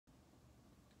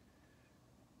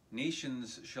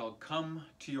Nations shall come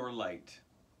to your light,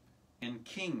 and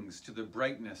kings to the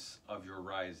brightness of your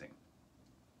rising.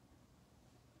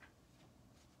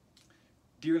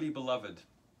 Dearly beloved,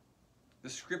 the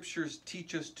Scriptures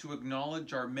teach us to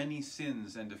acknowledge our many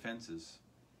sins and offenses,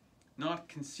 not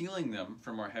concealing them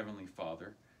from our Heavenly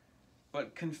Father,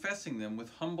 but confessing them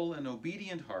with humble and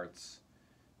obedient hearts,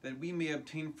 that we may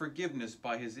obtain forgiveness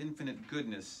by His infinite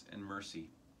goodness and mercy.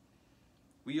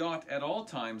 We ought at all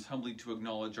times humbly to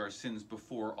acknowledge our sins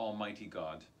before Almighty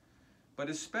God, but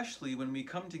especially when we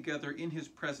come together in His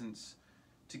presence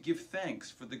to give thanks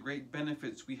for the great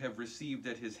benefits we have received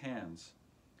at His hands,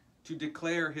 to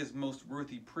declare His most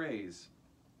worthy praise,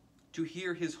 to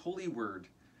hear His holy word,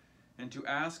 and to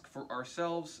ask for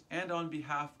ourselves and on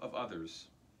behalf of others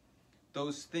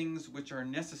those things which are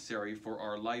necessary for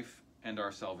our life and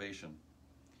our salvation.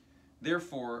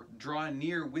 Therefore, draw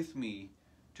near with me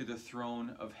to the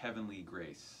throne of heavenly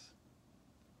grace.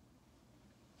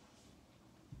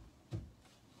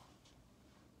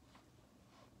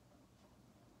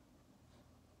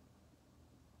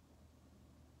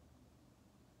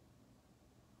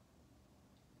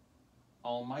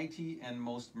 Almighty and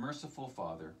most merciful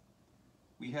Father,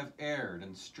 we have erred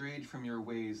and strayed from your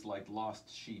ways like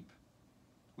lost sheep.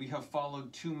 We have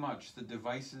followed too much the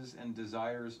devices and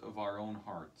desires of our own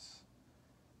hearts.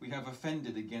 We have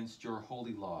offended against your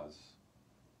holy laws.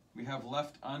 We have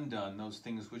left undone those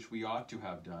things which we ought to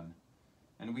have done,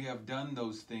 and we have done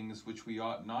those things which we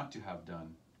ought not to have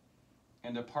done.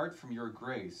 And apart from your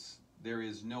grace, there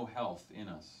is no health in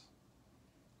us.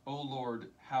 O Lord,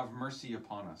 have mercy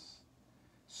upon us.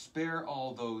 Spare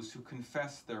all those who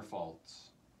confess their faults.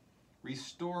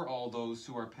 Restore all those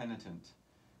who are penitent,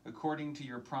 according to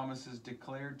your promises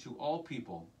declared to all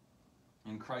people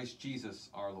in Christ Jesus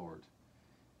our Lord.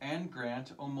 And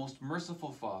grant, O most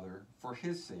merciful Father, for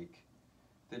His sake,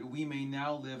 that we may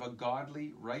now live a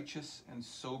godly, righteous, and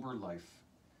sober life,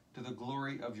 to the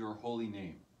glory of your holy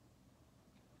name.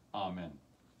 Amen.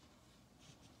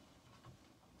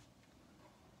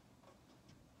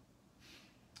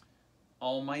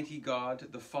 Almighty God,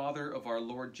 the Father of our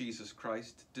Lord Jesus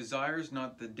Christ, desires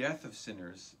not the death of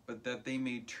sinners, but that they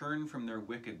may turn from their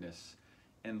wickedness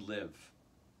and live.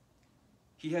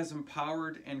 He has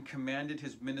empowered and commanded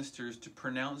His ministers to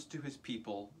pronounce to His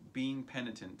people, being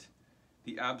penitent,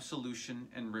 the absolution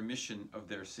and remission of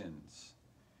their sins.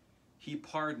 He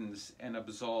pardons and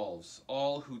absolves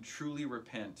all who truly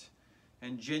repent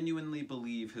and genuinely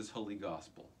believe His holy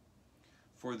gospel.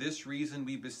 For this reason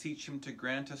we beseech Him to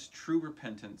grant us true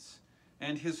repentance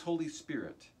and His Holy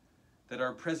Spirit, that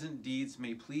our present deeds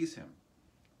may please Him,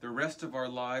 the rest of our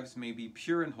lives may be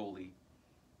pure and holy,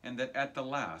 and that at the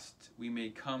last we may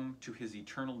come to His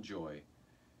eternal joy,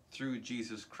 through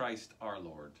Jesus Christ our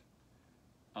Lord.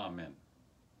 Amen.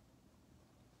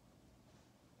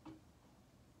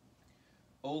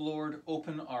 O Lord,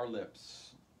 open our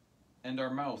lips, and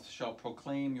our mouth shall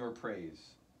proclaim your praise.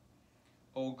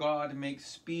 O God, make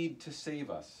speed to save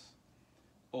us.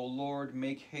 O Lord,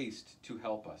 make haste to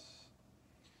help us.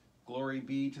 Glory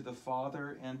be to the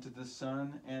Father, and to the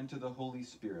Son, and to the Holy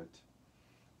Spirit,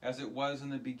 as it was in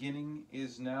the beginning,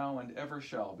 is now, and ever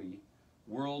shall be,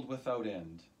 world without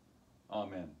end.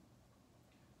 Amen.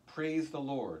 Praise the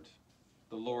Lord.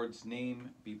 The Lord's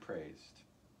name be praised.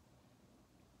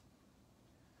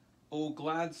 O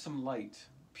gladsome light,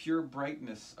 pure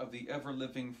brightness of the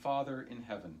ever-living Father in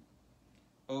heaven,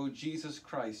 O Jesus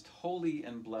Christ, holy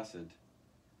and blessed,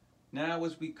 now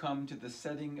as we come to the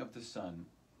setting of the sun,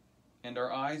 and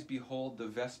our eyes behold the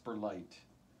vesper light,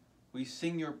 we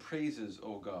sing your praises,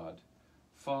 O God,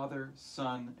 Father,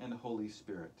 Son, and Holy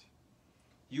Spirit.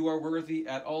 You are worthy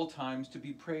at all times to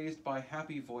be praised by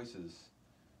happy voices,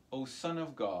 O Son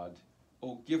of God,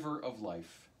 O Giver of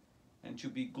life, and to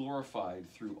be glorified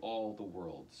through all the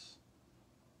worlds.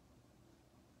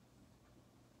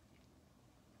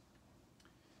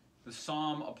 The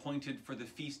psalm appointed for the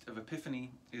Feast of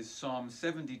Epiphany is Psalm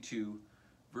 72,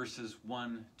 verses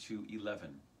 1 to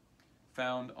 11,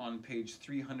 found on page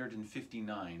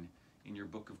 359 in your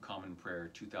Book of Common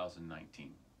Prayer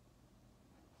 2019.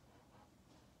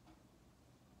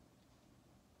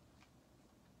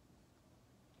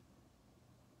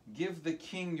 Give the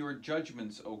king your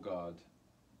judgments, O God,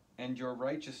 and your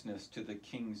righteousness to the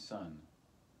king's son.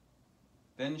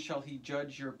 Then shall he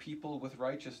judge your people with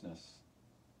righteousness,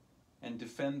 and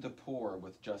defend the poor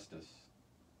with justice.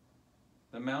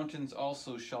 The mountains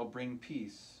also shall bring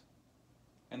peace,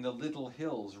 and the little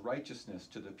hills righteousness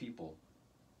to the people.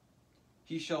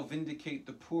 He shall vindicate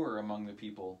the poor among the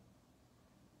people,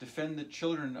 defend the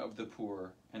children of the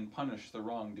poor, and punish the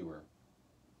wrongdoer.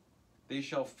 They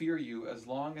shall fear you as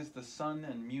long as the sun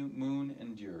and moon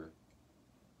endure,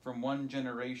 from one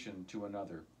generation to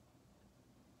another.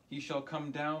 He shall come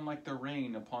down like the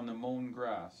rain upon the mown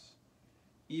grass,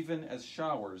 even as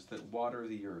showers that water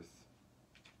the earth.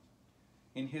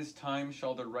 In his time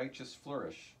shall the righteous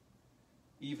flourish,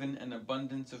 even an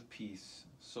abundance of peace,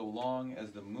 so long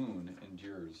as the moon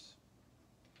endures.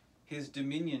 His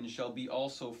dominion shall be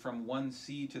also from one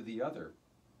sea to the other,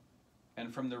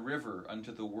 and from the river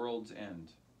unto the world's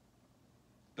end.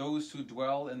 Those who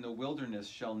dwell in the wilderness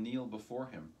shall kneel before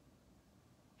him.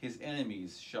 His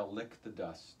enemies shall lick the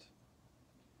dust.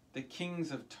 The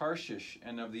kings of Tarshish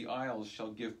and of the isles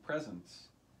shall give presents.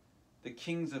 The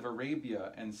kings of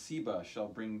Arabia and Seba shall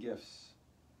bring gifts.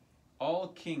 All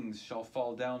kings shall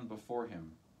fall down before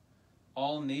him.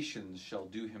 All nations shall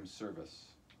do him service.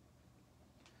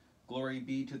 Glory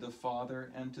be to the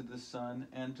Father, and to the Son,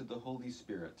 and to the Holy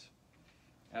Spirit,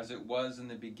 as it was in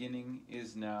the beginning,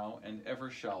 is now, and ever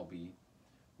shall be,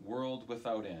 world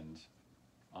without end.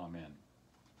 Amen.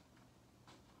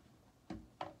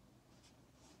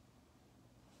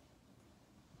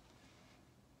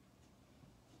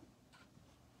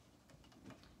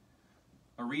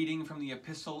 A reading from the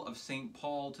Epistle of St.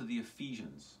 Paul to the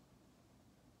Ephesians.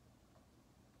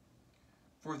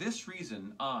 For this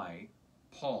reason I,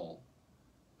 Paul,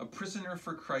 a prisoner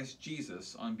for Christ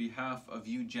Jesus on behalf of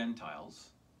you Gentiles,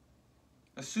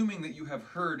 assuming that you have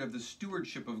heard of the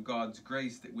stewardship of God's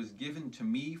grace that was given to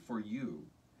me for you,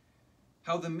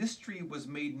 how the mystery was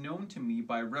made known to me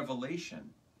by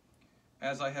revelation,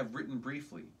 as I have written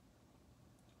briefly.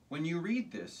 When you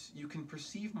read this, you can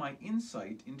perceive my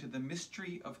insight into the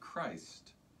mystery of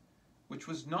Christ, which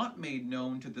was not made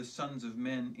known to the sons of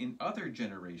men in other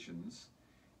generations,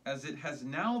 as it has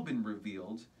now been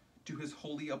revealed to his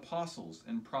holy apostles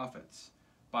and prophets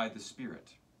by the Spirit.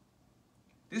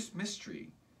 This mystery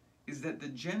is that the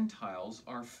Gentiles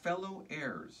are fellow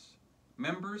heirs,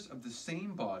 members of the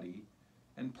same body,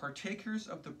 and partakers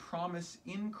of the promise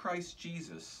in Christ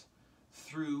Jesus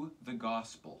through the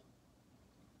gospel.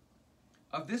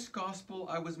 Of this gospel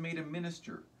I was made a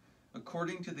minister,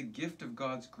 according to the gift of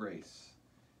God's grace,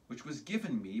 which was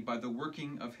given me by the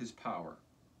working of his power.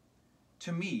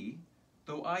 To me,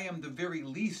 though I am the very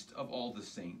least of all the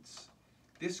saints,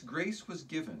 this grace was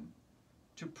given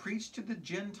to preach to the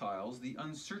Gentiles the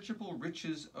unsearchable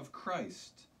riches of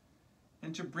Christ,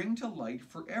 and to bring to light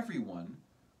for everyone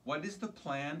what is the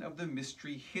plan of the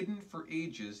mystery hidden for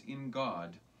ages in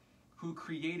God, who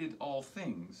created all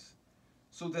things,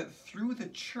 so that through the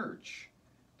church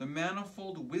the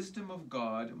manifold wisdom of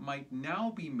God might now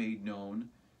be made known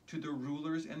to the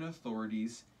rulers and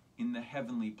authorities in the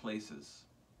heavenly places.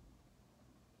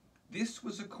 This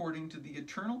was according to the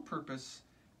eternal purpose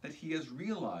that he has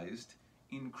realized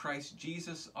in Christ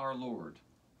Jesus our Lord,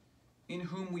 in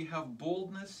whom we have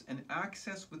boldness and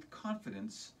access with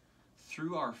confidence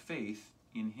through our faith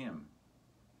in him.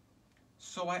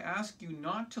 So I ask you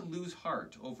not to lose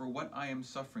heart over what I am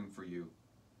suffering for you,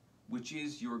 which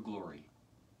is your glory.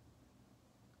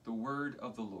 The word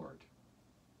of the Lord.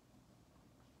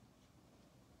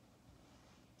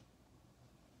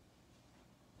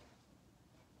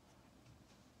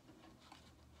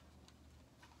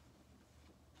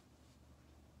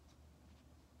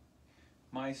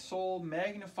 My soul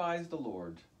magnifies the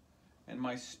Lord, and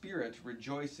my spirit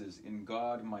rejoices in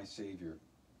God my Savior.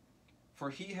 For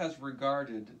he has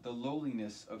regarded the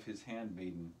lowliness of his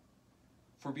handmaiden.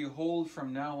 For behold,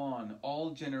 from now on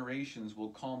all generations will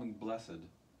call me blessed.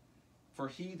 For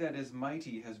he that is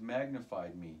mighty has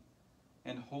magnified me,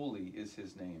 and holy is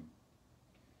his name.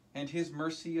 And his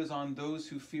mercy is on those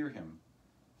who fear him,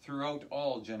 throughout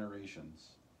all generations.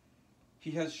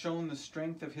 He has shown the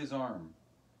strength of his arm.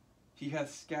 He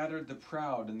hath scattered the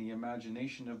proud in the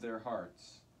imagination of their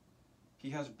hearts.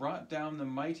 He has brought down the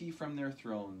mighty from their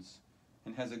thrones,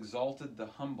 and has exalted the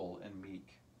humble and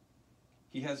meek.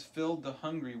 He has filled the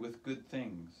hungry with good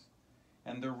things,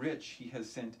 and the rich he has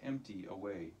sent empty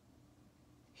away.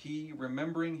 He,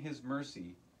 remembering his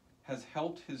mercy, has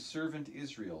helped his servant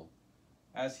Israel,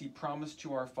 as he promised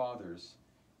to our fathers,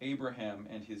 Abraham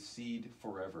and his seed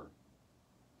forever.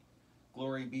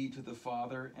 Glory be to the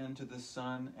Father, and to the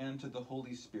Son, and to the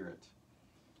Holy Spirit,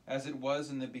 as it was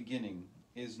in the beginning,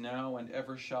 is now, and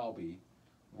ever shall be,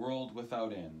 world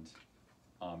without end.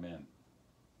 Amen.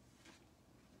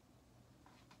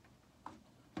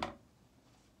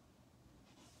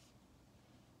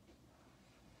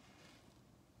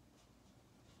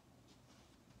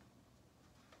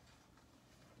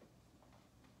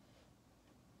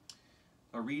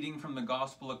 A reading from the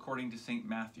Gospel according to St.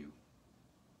 Matthew.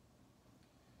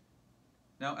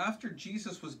 Now after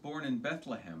Jesus was born in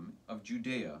Bethlehem of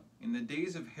Judea, in the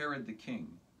days of Herod the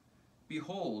king,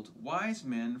 behold, wise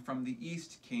men from the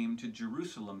east came to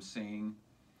Jerusalem, saying,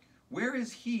 Where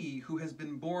is he who has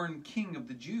been born King of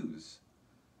the Jews?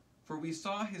 For we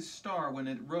saw his star when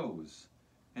it rose,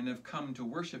 and have come to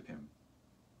worship him.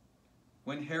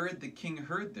 When Herod the king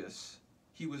heard this,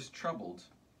 he was troubled,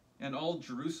 and all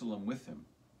Jerusalem with him.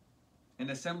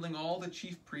 And assembling all the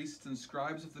chief priests and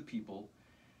scribes of the people,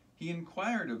 he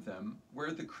inquired of them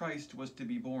where the Christ was to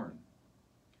be born.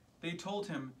 They told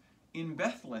him, In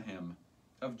Bethlehem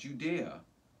of Judea,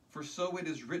 for so it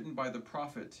is written by the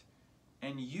prophet,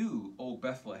 And you, O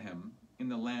Bethlehem, in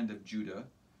the land of Judah,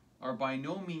 are by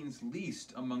no means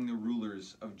least among the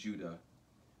rulers of Judah,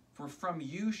 for from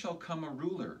you shall come a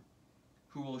ruler,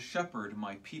 who will shepherd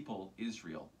my people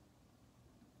Israel.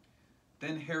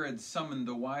 Then Herod summoned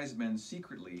the wise men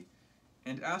secretly,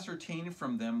 and ascertained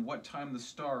from them what time the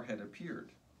star had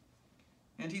appeared.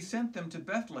 And he sent them to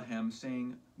Bethlehem,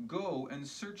 saying, Go and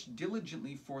search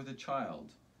diligently for the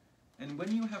child, and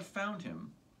when you have found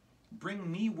him,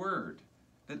 bring me word,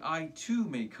 that I too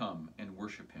may come and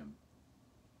worship him.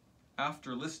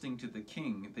 After listening to the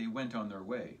king, they went on their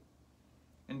way.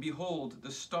 And behold,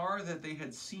 the star that they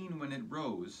had seen when it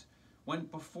rose went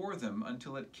before them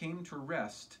until it came to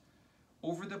rest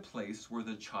over the place where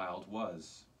the child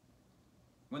was.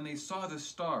 When they saw the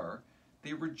star,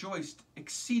 they rejoiced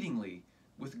exceedingly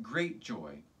with great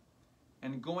joy.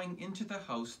 And going into the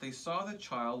house, they saw the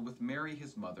child with Mary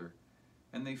his mother,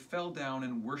 and they fell down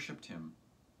and worshipped him.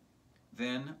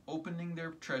 Then, opening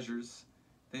their treasures,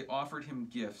 they offered him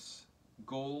gifts,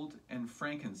 gold and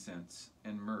frankincense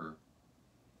and myrrh.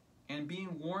 And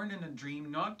being warned in a dream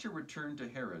not to return to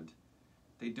Herod,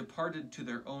 they departed to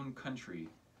their own country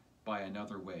by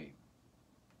another way.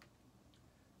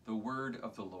 The word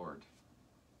of the Lord.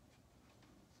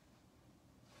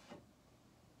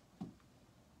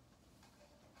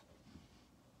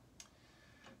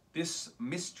 This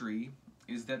mystery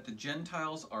is that the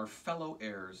Gentiles are fellow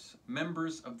heirs,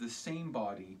 members of the same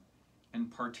body,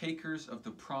 and partakers of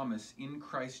the promise in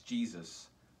Christ Jesus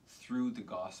through the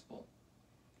gospel.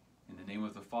 In the name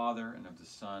of the Father, and of the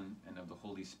Son, and of the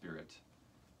Holy Spirit.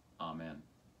 Amen.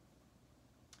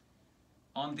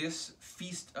 On this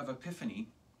Feast of Epiphany,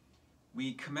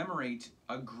 we commemorate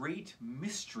a great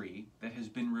mystery that has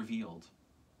been revealed.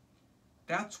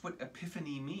 That's what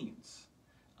Epiphany means,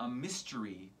 a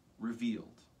mystery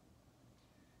revealed.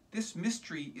 This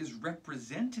mystery is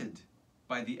represented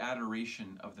by the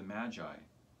adoration of the Magi,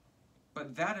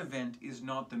 but that event is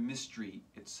not the mystery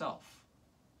itself.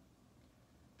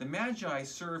 The Magi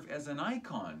serve as an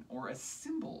icon or a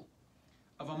symbol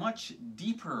of a much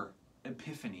deeper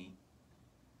epiphany.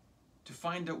 To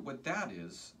find out what that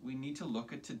is, we need to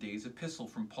look at today's epistle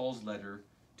from Paul's letter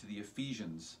to the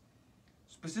Ephesians,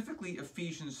 specifically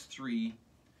Ephesians 3,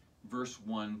 verse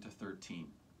 1 to 13.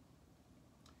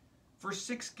 Verse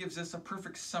 6 gives us a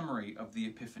perfect summary of the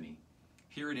Epiphany.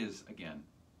 Here it is again.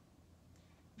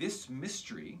 This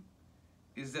mystery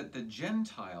is that the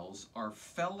Gentiles are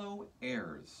fellow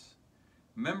heirs,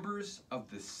 members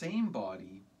of the same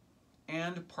body,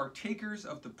 and partakers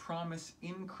of the promise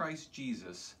in Christ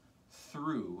Jesus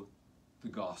through the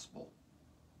gospel.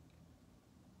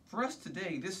 For us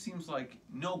today, this seems like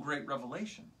no great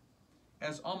revelation,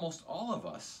 as almost all of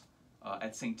us,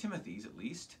 at St. Timothy's at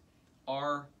least,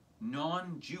 are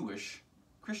non-Jewish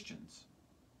Christians.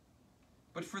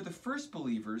 But for the first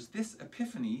believers, this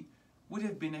epiphany would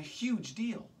have been a huge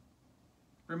deal.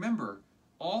 Remember,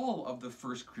 all of the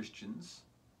first Christians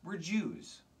were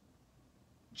Jews.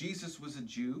 Jesus was a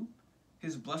Jew.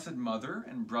 His blessed mother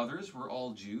and brothers were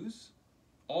all Jews.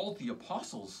 All the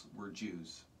apostles were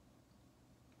Jews.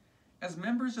 As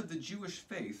members of the Jewish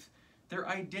faith, their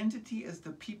identity as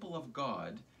the people of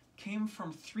God came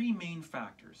from three main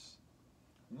factors.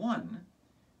 One,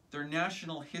 their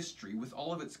national history with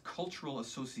all of its cultural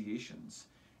associations,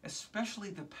 especially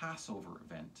the Passover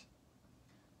event.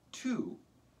 Two,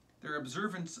 their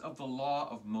observance of the law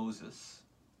of Moses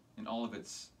in all of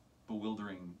its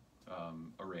bewildering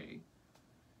array.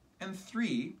 And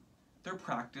three, their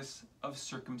practice of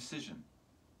circumcision.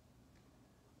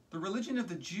 The religion of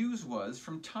the Jews was,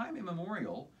 from time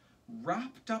immemorial,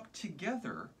 wrapped up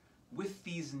together with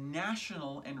these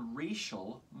national and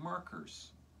racial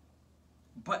markers.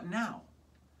 But now,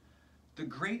 the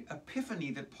great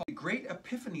epiphany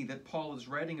that Paul is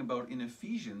writing about in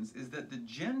Ephesians is that the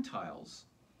Gentiles,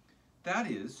 that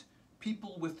is,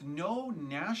 people with no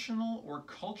national or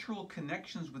cultural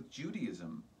connections with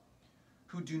Judaism,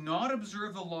 who do not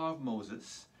observe the law of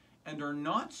Moses and are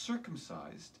not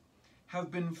circumcised, have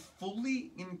been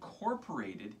fully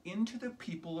incorporated into the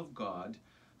people of God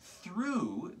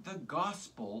through the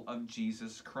gospel of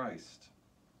Jesus Christ.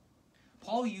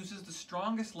 Paul uses the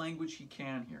strongest language he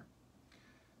can here.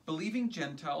 Believing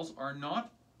Gentiles are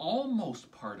not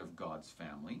almost part of God's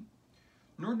family,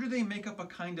 nor do they make up a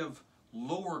kind of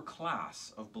lower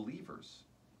class of believers.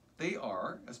 They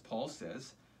are, as Paul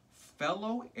says,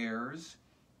 fellow heirs,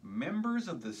 members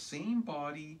of the same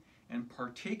body, and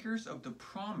partakers of the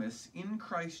promise in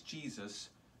Christ Jesus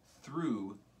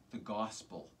through the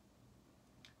gospel.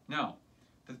 Now,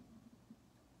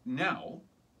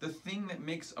 the thing that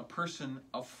makes a person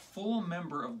a full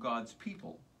member of God's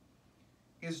people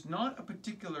is not a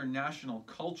particular national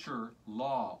culture,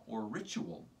 law, or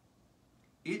ritual.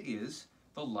 It is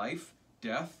the life,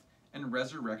 death, and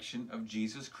resurrection of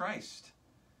Jesus Christ,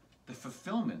 the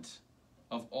fulfillment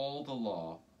of all the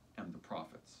law and the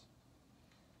prophets.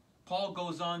 Paul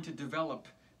goes on to develop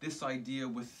this idea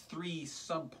with 3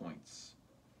 subpoints.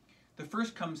 The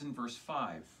first comes in verse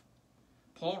 5.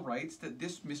 Paul writes that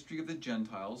this mystery of the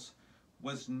Gentiles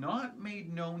was not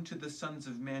made known to the sons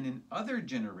of men in other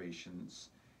generations,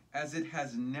 as it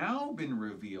has now been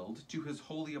revealed to his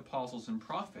holy apostles and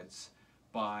prophets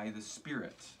by the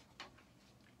Spirit.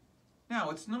 Now,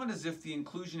 it's not as if the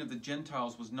inclusion of the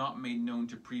Gentiles was not made known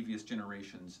to previous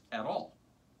generations at all.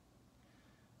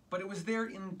 But it was there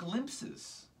in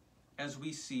glimpses, as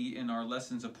we see in our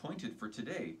lessons appointed for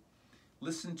today.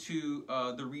 Listen to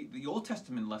the Old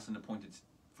Testament lesson appointed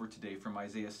for today from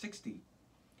Isaiah 60.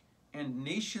 And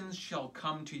nations shall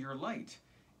come to your light,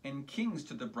 and kings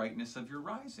to the brightness of your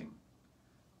rising.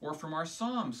 Or from our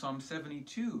Psalm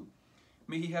 72.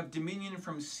 May he have dominion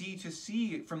from sea to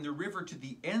sea, from the river to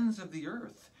the ends of the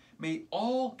earth. May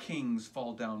all kings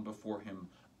fall down before him,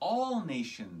 all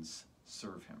nations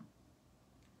serve him.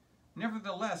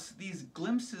 Nevertheless, these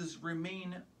glimpses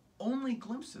remain only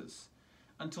glimpses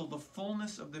until the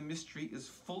fullness of the mystery is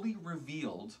fully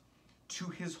revealed to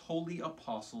his holy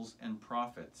apostles and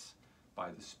prophets by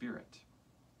the Spirit.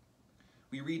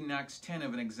 We read in Acts 10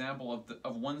 of an example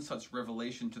of one such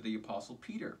revelation to the apostle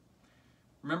Peter.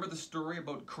 Remember the story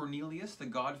about Cornelius, the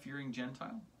God-fearing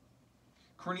Gentile?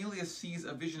 Cornelius sees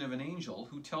a vision of an angel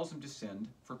who tells him to send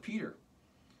for Peter.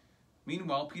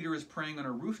 Meanwhile, Peter is praying on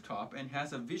a rooftop and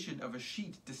has a vision of a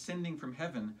sheet descending from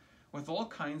heaven with all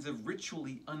kinds of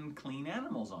ritually unclean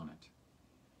animals on it.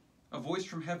 A voice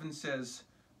from heaven says,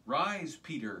 "Rise,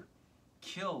 Peter,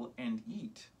 kill and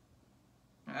eat."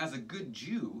 As a good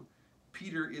Jew,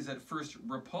 Peter is at first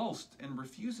repulsed and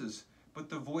refuses, but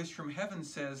the voice from heaven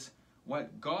says,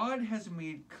 "What God has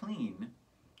made clean,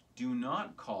 do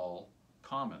not call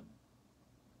common."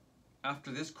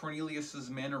 After this, Cornelius'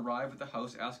 men arrive at the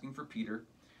house asking for Peter.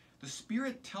 The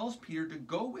Spirit tells Peter to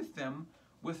go with them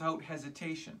without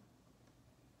hesitation.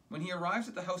 When he arrives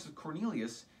at the house of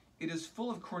Cornelius, it is full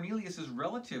of Cornelius'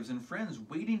 relatives and friends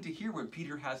waiting to hear what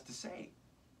Peter has to say.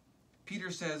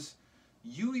 Peter says,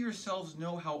 "You yourselves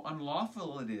know how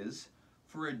unlawful it is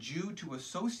for a Jew to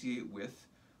associate with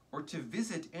or to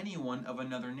visit anyone of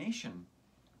another nation.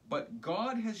 But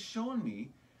God has shown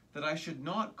me that I should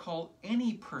not call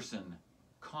any person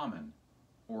common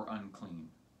or unclean."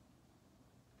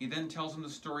 He then tells him the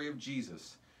story of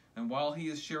Jesus, and while he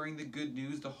is sharing the good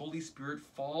news, the Holy Spirit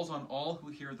falls on all who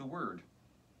hear the word.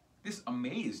 This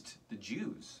amazed the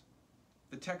Jews.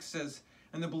 The text says,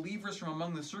 "And the believers from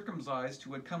among the circumcised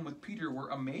who had come with Peter were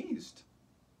amazed,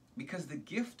 because the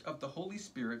gift of the Holy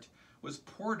Spirit was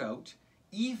poured out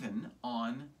even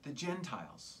on the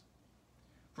Gentiles.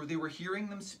 For they were hearing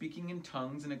them speaking in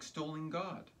tongues and extolling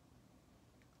God."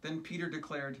 Then Peter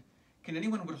declared, "Can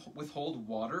anyone withhold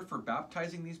water for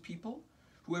baptizing these people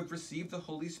who have received the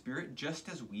Holy Spirit just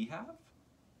as we have?"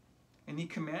 And he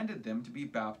commanded them to be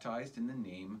baptized in the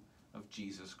name of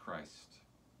Jesus Christ.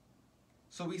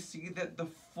 So we see that the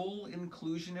full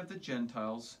inclusion of the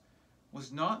Gentiles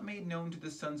was not made known to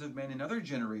the sons of men in other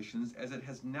generations, as it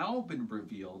has now been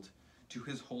revealed to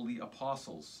his holy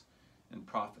apostles and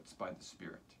prophets by the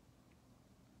Spirit.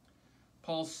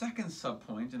 Paul's second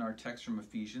subpoint in our text from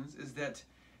Ephesians is that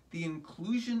the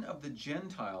inclusion of the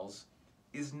Gentiles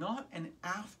is not an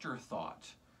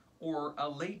afterthought or a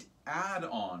late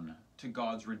add-on to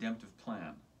God's redemptive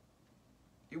plan.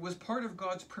 It was part of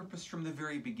God's purpose from the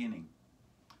very beginning.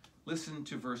 Listen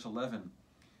to verse 11.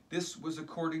 "This was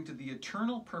according to the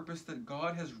eternal purpose that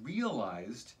God has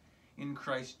realized in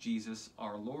Christ Jesus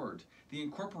our Lord." The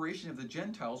incorporation of the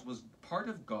Gentiles was part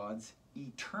of God's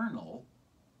eternal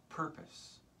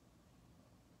purpose.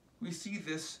 We see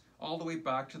this all the way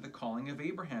back to the calling of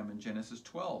Abraham in Genesis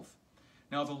 12.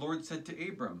 "Now the Lord said to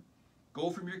Abram, 'Go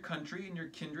from your country and your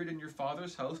kindred and your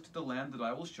father's house to the land that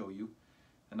I will show you.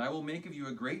 And I will make of you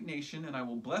a great nation, and I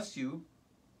will bless you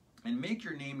and make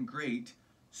your name great,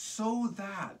 so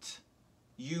that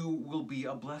you will be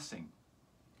a blessing.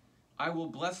 I will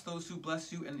bless those who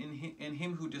bless you, and in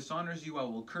him who dishonors you I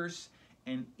will curse,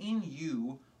 and in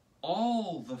you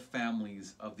all the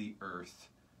families of the earth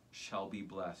shall be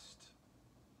blessed.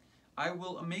 I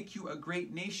will make you a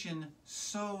great nation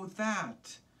so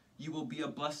that you will be a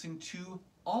blessing to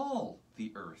all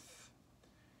the earth.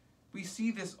 We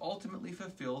see this ultimately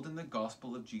fulfilled in the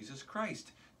gospel of Jesus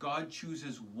Christ. God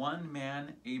chooses one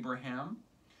man, Abraham,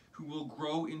 who will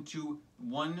grow into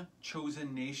one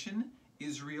chosen nation,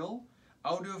 Israel,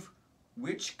 out of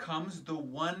which comes the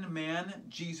one man,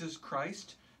 Jesus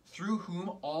Christ, through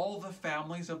whom all the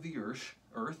families of the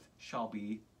earth shall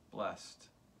be blessed.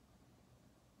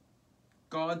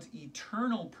 God's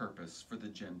eternal purpose for the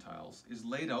Gentiles is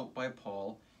laid out by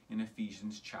Paul in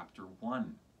Ephesians chapter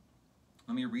 1.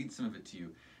 Let me read some of it to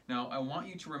you. Now, I want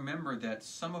you to remember that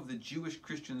some of the Jewish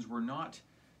Christians were not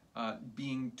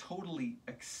being totally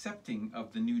accepting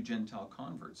of the new Gentile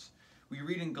converts. We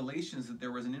read in Galatians that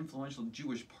there was an influential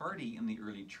Jewish party in the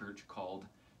early church called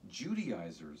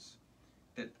Judaizers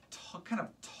that kind of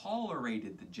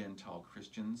tolerated the Gentile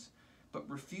Christians, but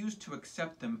refused to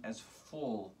accept them as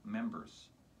full members.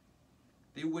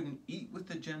 They wouldn't eat with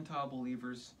the Gentile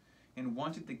believers and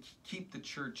wanted to keep the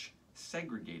church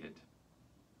segregated.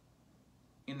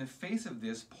 In the face of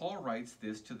this, Paul writes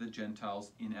this to the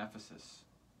Gentiles in Ephesus.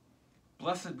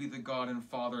 Blessed be the God and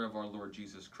Father of our Lord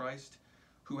Jesus Christ,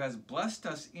 who has blessed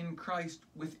us in Christ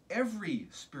with every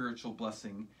spiritual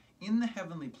blessing in the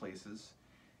heavenly places,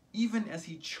 even as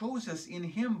he chose us in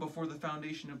him before the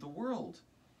foundation of the world,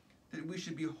 that we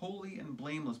should be holy and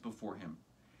blameless before him.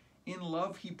 In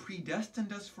love he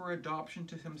predestined us for adoption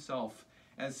to himself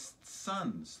as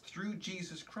sons through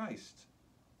Jesus Christ,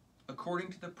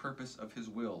 according to the purpose of his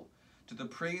will, to the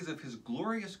praise of his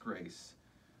glorious grace,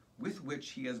 with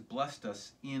which he has blessed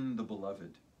us in the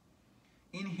Beloved.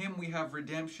 In him we have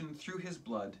redemption through his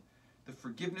blood, the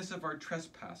forgiveness of our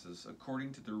trespasses,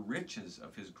 according to the riches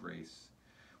of his grace,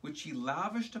 which he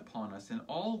lavished upon us in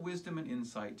all wisdom and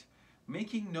insight,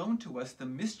 making known to us the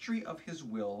mystery of his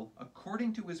will,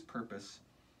 according to his purpose,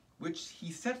 which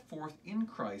he set forth in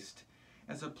Christ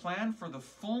as a plan for the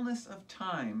fullness of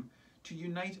time, to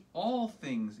unite all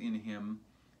things in him,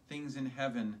 things in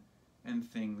heaven and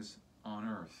things on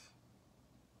earth.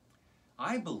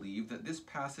 I believe that this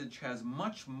passage has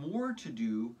much more to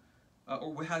do,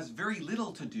 or has very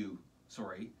little to do,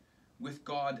 with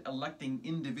God electing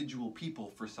individual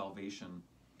people for salvation,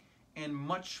 and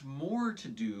much more to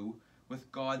do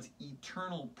with God's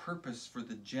eternal purpose for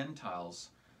the Gentiles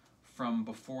from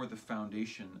before the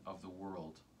foundation of the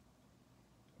world.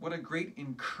 What a great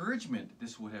encouragement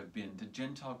this would have been to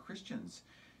Gentile Christians.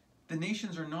 The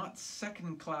nations are not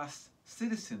second-class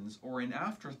citizens or an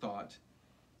afterthought.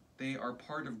 They are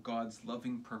part of God's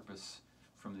loving purpose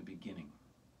from the beginning.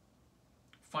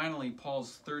 Finally,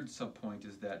 Paul's third subpoint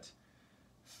is that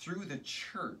through the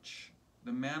church,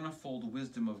 the manifold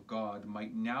wisdom of God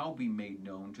might now be made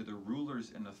known to the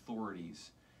rulers and authorities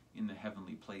in the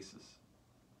heavenly places.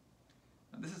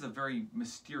 Now, this is a very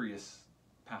mysterious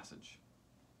passage.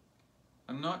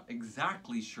 I'm not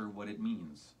exactly sure what it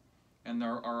means, and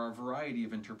there are a variety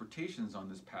of interpretations on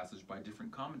this passage by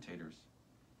different commentators.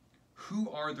 Who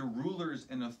are the rulers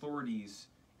and authorities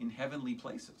in heavenly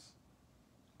places?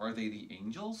 Are they the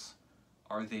angels?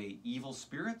 Are they evil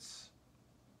spirits?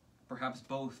 Perhaps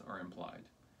both are implied.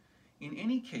 In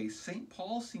any case, St.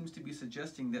 Paul seems to be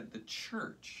suggesting that the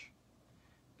church,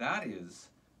 that is,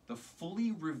 the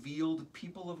fully revealed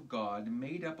people of God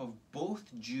made up of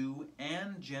both Jew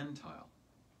and Gentile,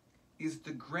 is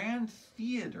the grand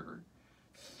theater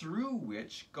through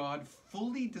which God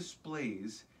fully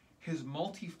displays his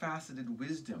multifaceted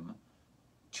wisdom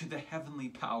to the heavenly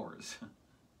powers.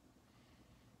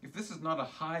 If this is not a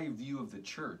high view of the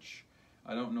church,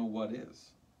 I don't know what is.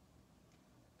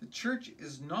 The church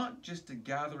is not just a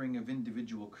gathering of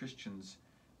individual Christians,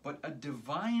 but a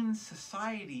divine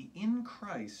society in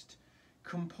Christ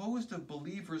composed of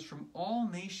believers from all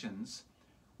nations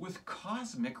with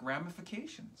cosmic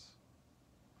ramifications.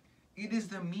 It is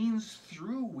the means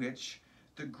through which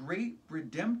the great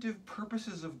redemptive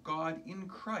purposes of God in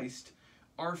Christ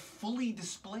are fully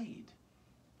displayed,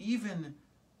 even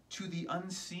to the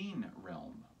unseen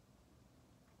realm.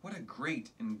 What a great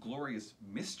and glorious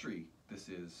mystery this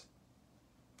is.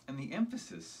 And the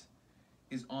emphasis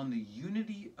is on the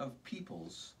unity of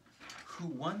peoples who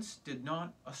once did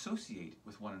not associate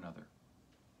with one another.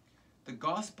 The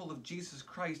gospel of Jesus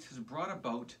Christ has brought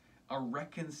about a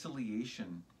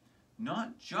reconciliation,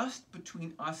 not just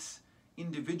between us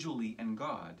individually and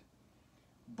God,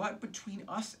 but between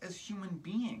us as human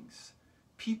beings,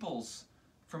 peoples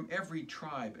from every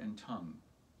tribe and tongue.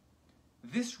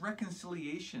 This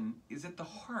reconciliation is at the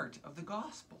heart of the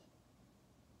gospel.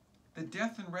 The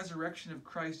death and resurrection of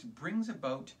Christ brings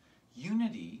about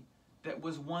unity that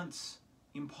was once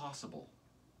impossible.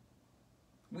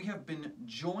 We have been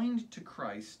joined to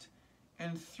Christ,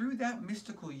 and through that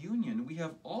mystical union, we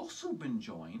have also been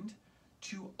joined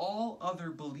to all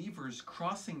other believers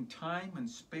crossing time and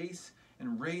space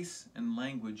and race and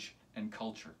language and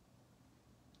culture.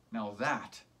 Now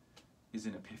that is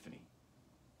an epiphany.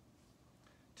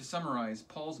 To summarize,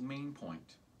 Paul's main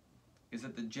point is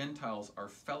that the Gentiles are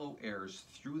fellow heirs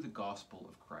through the gospel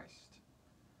of Christ.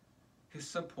 His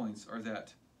subpoints are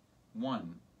that,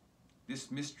 1,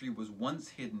 this mystery was once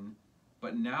hidden,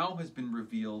 but now has been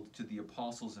revealed to the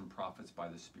apostles and prophets by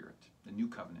the Spirit, the new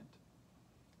covenant.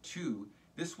 2,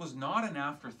 this was not an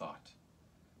afterthought,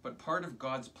 but part of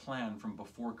God's plan from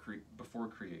before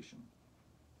creation.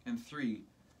 And 3,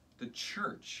 the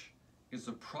church is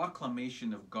a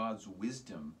proclamation of God's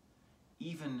wisdom,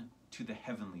 even to the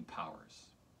heavenly powers.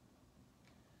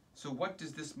 So what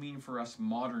does this mean for us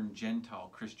modern Gentile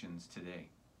Christians today?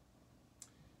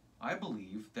 I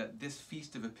believe that this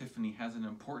Feast of Epiphany has an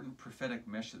important prophetic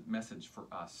message for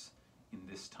us in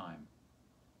this time.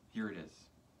 Here it is.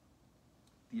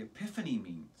 The Epiphany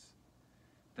means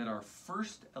that our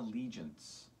first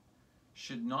allegiance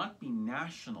should not be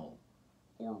national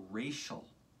or racial,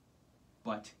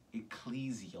 but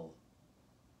ecclesial.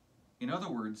 In other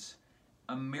words,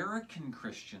 American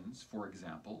Christians, for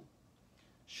example,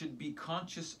 should be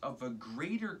conscious of a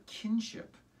greater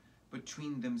kinship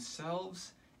between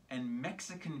themselves and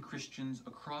Mexican Christians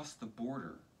across the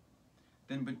border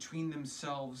than between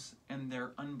themselves and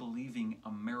their unbelieving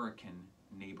American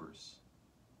neighbors.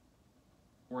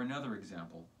 Or another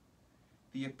example,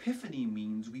 the Epiphany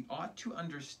means we ought to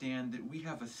understand that we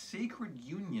have a sacred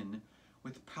union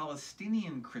with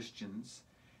Palestinian Christians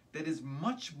that is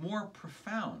much more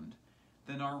profound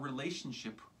than our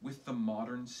relationship with the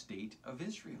modern state of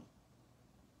Israel.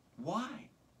 Why?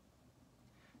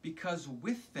 Because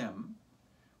with them,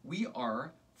 we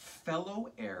are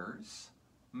fellow heirs,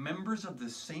 members of the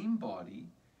same body,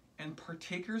 and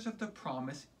partakers of the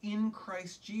promise in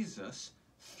Christ Jesus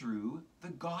through the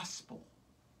gospel.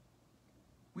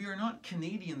 We are not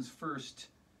Canadians first,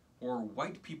 or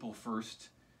white people first,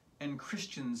 and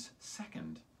Christians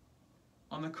second.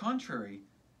 On the contrary,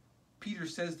 Peter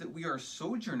says that we are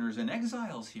sojourners and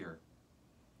exiles here.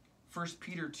 1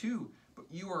 Peter 2, but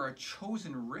you are a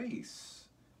chosen race,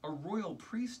 a royal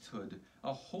priesthood,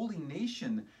 a holy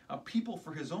nation, a people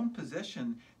for his own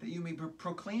possession, that you may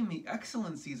proclaim the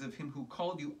excellencies of him who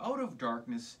called you out of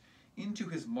darkness into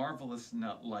his marvelous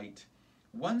light.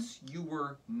 Once you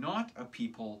were not a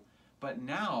people, but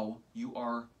now you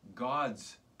are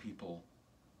God's people.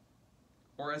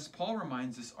 Or as Paul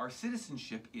reminds us, our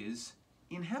citizenship is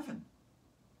in heaven.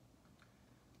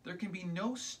 There can be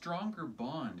no stronger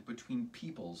bond between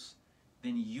peoples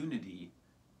than unity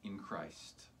in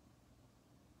Christ.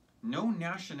 No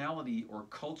nationality or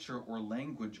culture or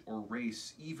language or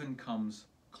race even comes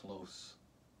close.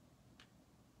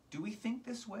 Do we think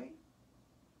this way?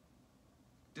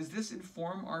 Does this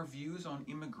inform our views on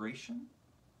immigration,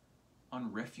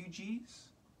 on refugees,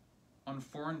 on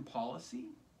foreign policy,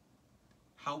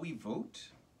 how we vote?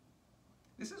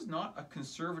 This is not a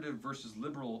conservative versus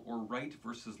liberal or right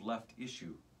versus left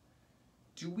issue.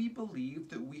 Do we believe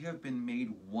that we have been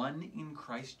made one in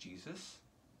Christ Jesus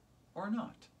or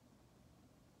not?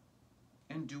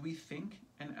 And do we think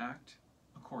and act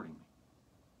accordingly?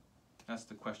 That's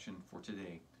the question for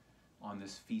today on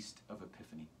this Feast of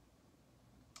Epiphany.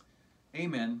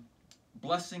 Amen.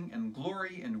 Blessing and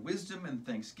glory and wisdom and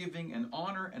thanksgiving and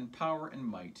honor and power and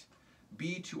might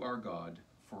be to our God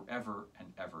forever and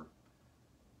ever.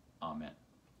 Amen.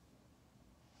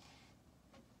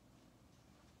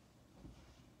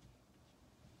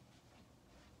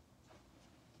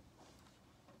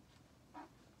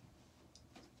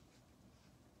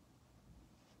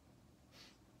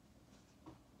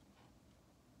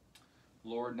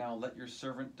 Lord, now let your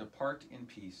servant depart in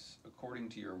peace according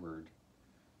to your word.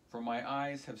 For my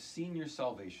eyes have seen your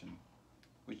salvation,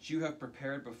 which you have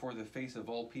prepared before the face of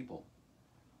all people,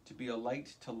 to be a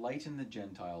light to lighten the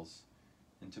Gentiles,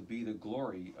 and to be the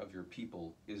glory of your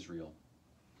people Israel.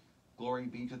 Glory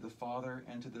be to the Father,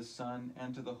 and to the Son,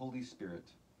 and to the Holy Spirit,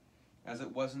 as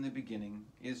it was in the beginning,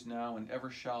 is now, and ever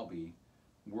shall be,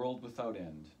 world without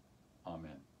end.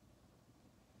 Amen.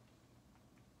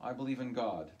 I believe in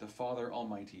God, the Father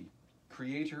Almighty,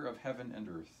 creator of heaven and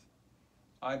earth.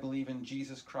 I believe in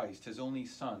Jesus Christ, his only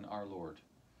Son, our Lord.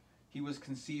 He was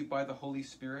conceived by the Holy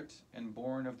Spirit and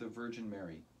born of the Virgin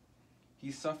Mary.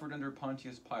 He suffered under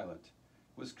Pontius Pilate,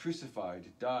 was crucified,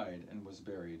 died, and was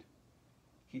buried.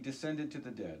 He descended to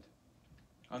the dead.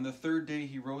 On the third day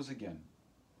he rose again.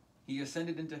 He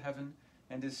ascended into heaven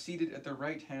and is seated at the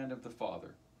right hand of the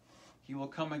Father. He will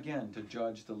come again to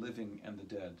judge the living and the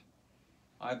dead.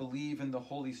 I believe in the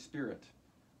Holy Spirit,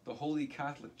 the Holy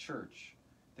Catholic Church,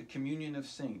 the communion of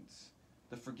saints,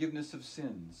 the forgiveness of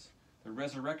sins, the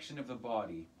resurrection of the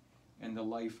body, and the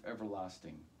life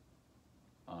everlasting.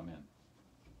 Amen.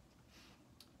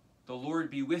 The Lord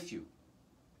be with you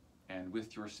and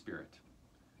with your spirit.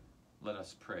 Let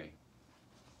us pray.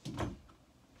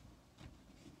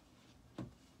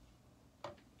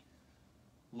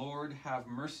 Lord, have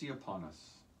mercy upon us.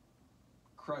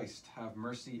 Christ, have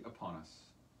mercy upon us.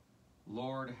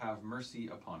 Lord, have mercy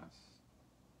upon us.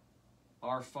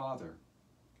 Our Father,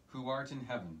 who art in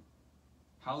heaven,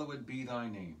 hallowed be thy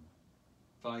name.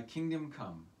 Thy kingdom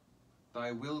come,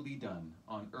 thy will be done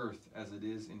on earth as it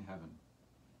is in heaven.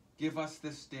 Give us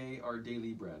this day our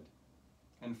daily bread,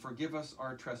 and forgive us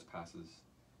our trespasses,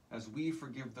 as we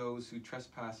forgive those who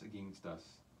trespass against us.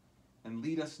 And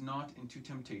lead us not into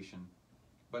temptation,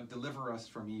 but deliver us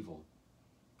from evil.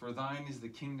 For thine is the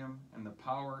kingdom, and the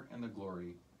power, and the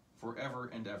glory, forever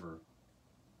and ever.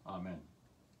 Amen.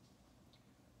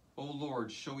 O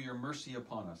Lord, show your mercy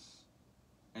upon us,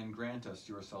 and grant us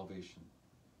your salvation.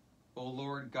 O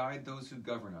Lord, guide those who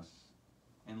govern us,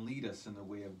 and lead us in the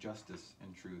way of justice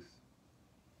and truth.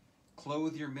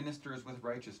 Clothe your ministers with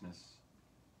righteousness,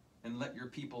 and let your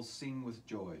people sing with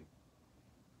joy.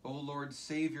 O Lord,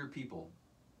 save your people,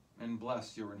 and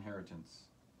bless your inheritance.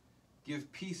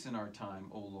 Give peace in our time,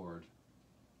 O Lord,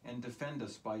 and defend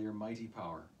us by your mighty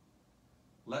power.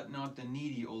 Let not the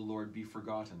needy, O Lord, be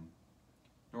forgotten,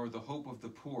 nor the hope of the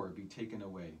poor be taken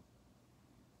away.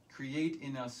 Create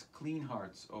in us clean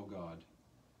hearts, O God,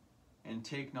 and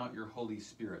take not your Holy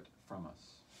Spirit from us.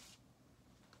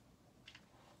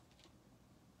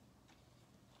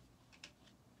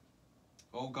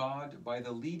 O God, by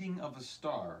the leading of a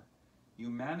star, you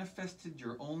manifested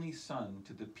your only Son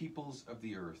to the peoples of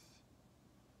the earth.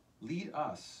 Lead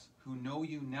us, who know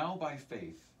you now by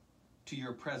faith, to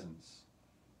your presence,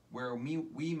 where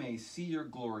we may see your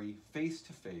glory face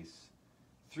to face,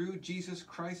 through Jesus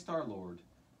Christ our Lord,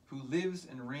 who lives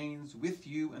and reigns with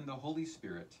you and the Holy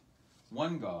Spirit,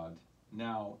 one God,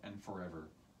 now and forever.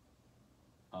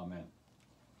 Amen.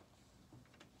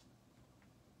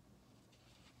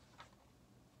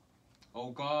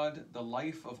 O God, the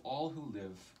life of all who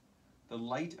live, the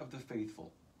light of the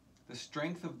faithful, the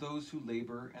strength of those who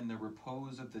labor, and the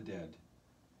repose of the dead,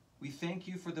 we thank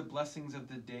you for the blessings of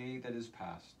the day that is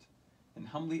past, and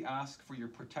humbly ask for your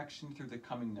protection through the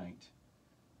coming night.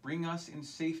 Bring us in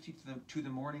safety to the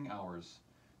morning hours,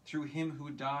 through him who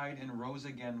died and rose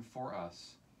again for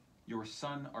us, your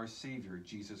Son, our Savior,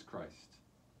 Jesus Christ.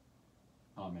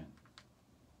 Amen.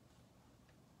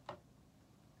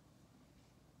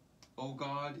 O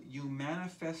God, you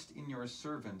manifest in your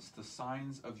servants the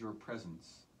signs of your presence.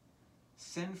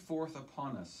 Send forth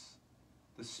upon us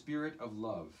the Spirit of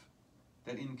love,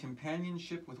 that in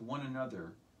companionship with one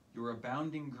another your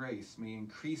abounding grace may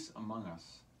increase among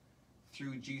us,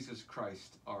 through Jesus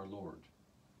Christ our Lord.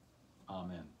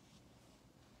 Amen.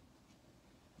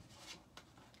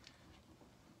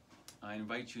 I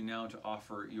invite you now to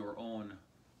offer your own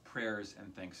prayers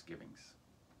and thanksgivings.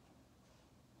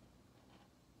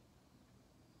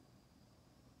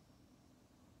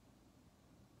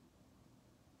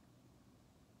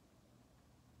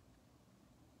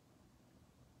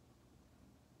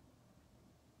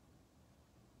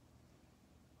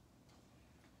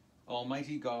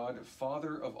 Almighty God,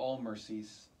 Father of all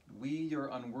mercies, we, your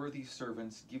unworthy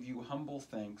servants, give you humble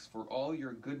thanks for all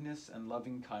your goodness and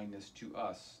loving kindness to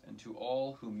us and to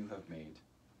all whom you have made.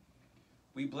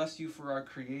 We bless you for our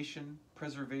creation,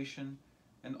 preservation,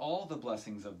 and all the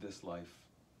blessings of this life,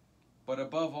 but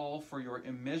above all for your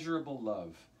immeasurable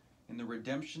love in the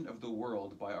redemption of the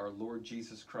world by our Lord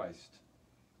Jesus Christ,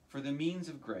 for the means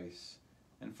of grace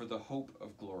and for the hope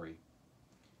of glory.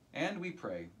 And we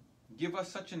pray, give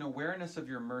us such an awareness of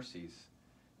your mercies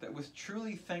that with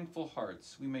truly thankful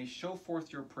hearts we may show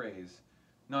forth your praise,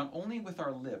 not only with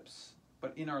our lips,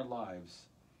 but in our lives,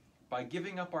 by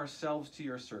giving up ourselves to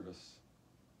your service,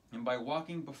 and by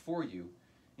walking before you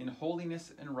in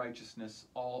holiness and righteousness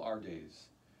all our days.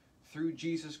 Through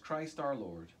Jesus Christ our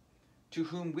Lord, to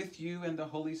whom with you and the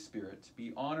Holy Spirit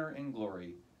be honor and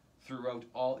glory throughout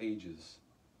all ages.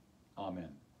 Amen.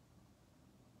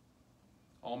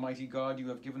 Almighty God, you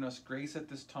have given us grace at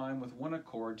this time with one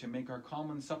accord to make our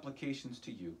common supplications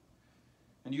to you.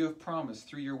 And you have promised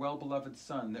through your well-beloved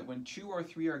Son that when 2 or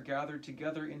 3 are gathered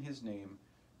together in his name,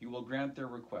 you will grant their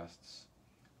requests.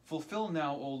 Fulfill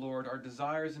now, O Lord, our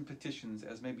desires and petitions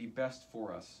as may be best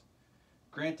for us,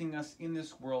 granting us in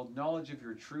this world knowledge of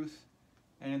your truth,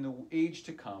 and in the age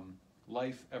to come,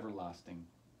 life everlasting.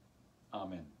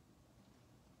 Amen.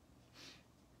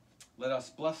 Let us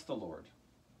bless the Lord.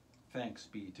 Thanks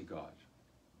be to God.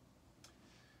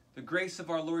 The grace of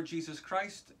our Lord Jesus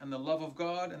Christ, and the love of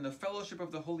God, and the fellowship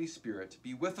of the Holy Spirit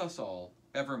be with us all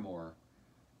evermore.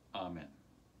 Amen.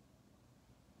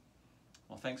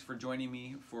 Well, thanks for joining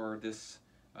me for this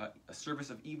service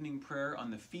of evening prayer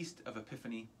on the Feast of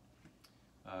Epiphany.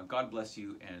 God bless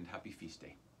you, and happy feast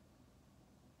day.